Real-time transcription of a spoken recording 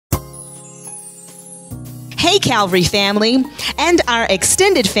Hey Calvary family, and our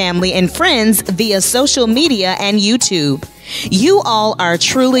extended family and friends via social media and YouTube. You all are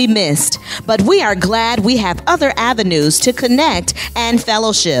truly missed, but we are glad we have other avenues to connect and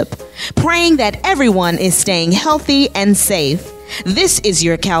fellowship. Praying that everyone is staying healthy and safe. This is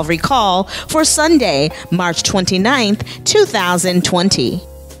your Calvary Call for Sunday, March 29th, 2020.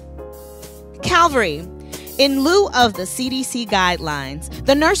 Calvary. In lieu of the CDC guidelines,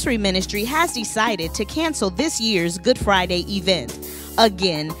 the nursery ministry has decided to cancel this year's Good Friday event.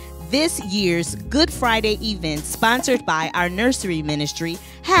 Again, this year's Good Friday event, sponsored by our nursery ministry,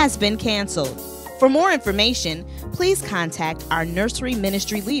 has been canceled. For more information, please contact our nursery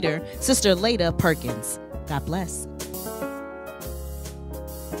ministry leader, Sister Leda Perkins. God bless.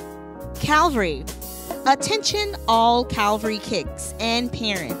 Calvary. Attention all Calvary Kicks and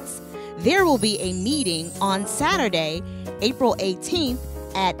parents. There will be a meeting on Saturday, April 18th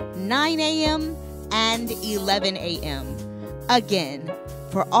at 9 a.m. and 11 a.m. Again,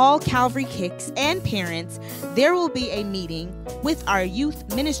 for all Calvary Kicks and parents, there will be a meeting with our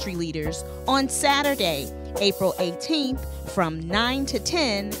youth ministry leaders on Saturday, April 18th from 9 to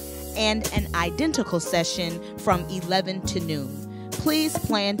 10 and an identical session from 11 to noon. Please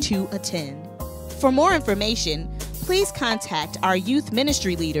plan to attend. For more information, please contact our youth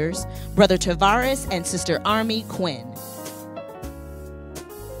ministry leaders, Brother Tavares and Sister Army Quinn.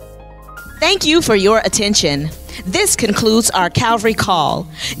 Thank you for your attention. This concludes our Calvary Call.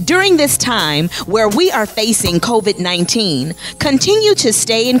 During this time where we are facing COVID-19, continue to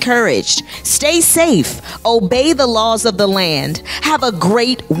stay encouraged, stay safe, obey the laws of the land. Have a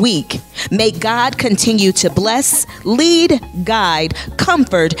great week. May God continue to bless, lead, guide,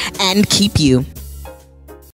 comfort, and keep you.